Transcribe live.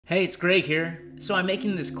Hey, it's Greg here. So I'm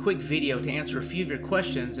making this quick video to answer a few of your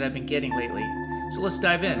questions that I've been getting lately. So let's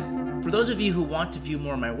dive in. For those of you who want to view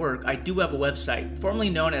more of my work, I do have a website, formerly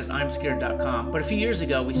known as imscared.com, but a few years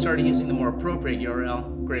ago we started using the more appropriate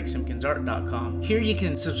URL, gregsimkinsart.com. Here you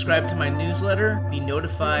can subscribe to my newsletter, be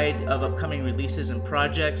notified of upcoming releases and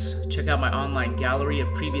projects, check out my online gallery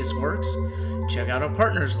of previous works, check out our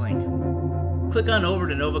partners link. Click on over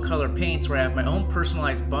to Nova Color Paints where I have my own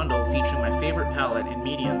personalized bundle featuring my favorite palette in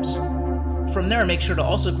mediums. From there, make sure to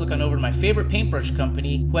also click on over to my favorite paintbrush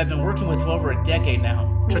company who I've been working with for over a decade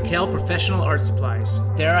now, Craola Professional Art Supplies.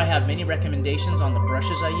 There I have many recommendations on the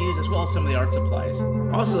brushes I use as well as some of the art supplies.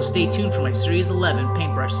 Also stay tuned for my Series 11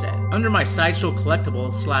 paintbrush set. Under my Sideshow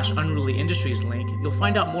Collectible / Unruly Industries link, you'll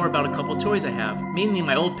find out more about a couple toys I have, mainly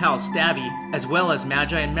my old pal Stabby, as well as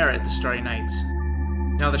Magi and Merit the Starry Nights.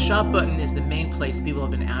 Now the shop button is the main place people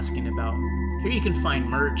have been asking about. Here you can find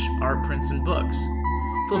merch, art prints, and books.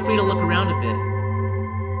 Feel free to look around a bit.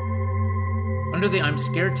 Under the I'm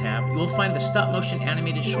Scared tab, you will find the stop-motion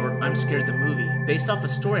animated short I'm Scared the Movie, based off a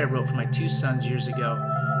story I wrote for my two sons years ago.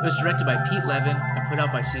 It was directed by Pete Levin and put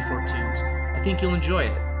out by C4 Tunes. I think you'll enjoy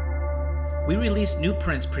it. We release new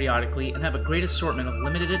prints periodically and have a great assortment of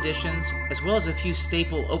limited editions, as well as a few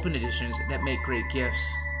staple open editions that make great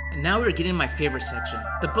gifts. And now we're getting my favorite section,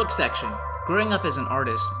 the book section. Growing up as an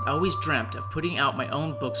artist, I always dreamt of putting out my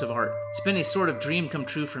own books of art. It's been a sort of dream come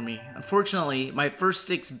true for me. Unfortunately, my first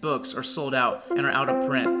 6 books are sold out and are out of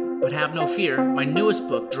print. But have no fear, my newest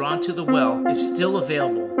book, Drawn to the Well, is still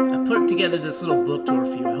available. I put together this little book tour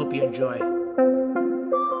for you. I hope you enjoy.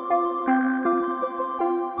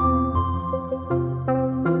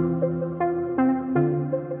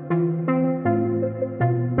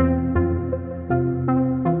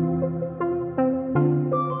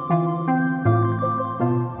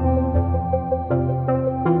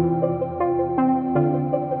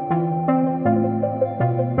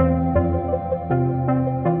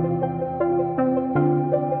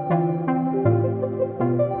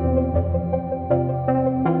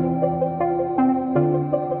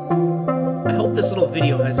 This little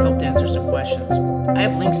video has helped answer some questions. I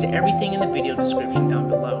have links to everything in the video description down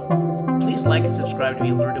below. Please like and subscribe to be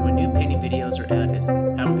alerted when new painting videos are added.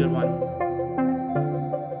 Have a good one.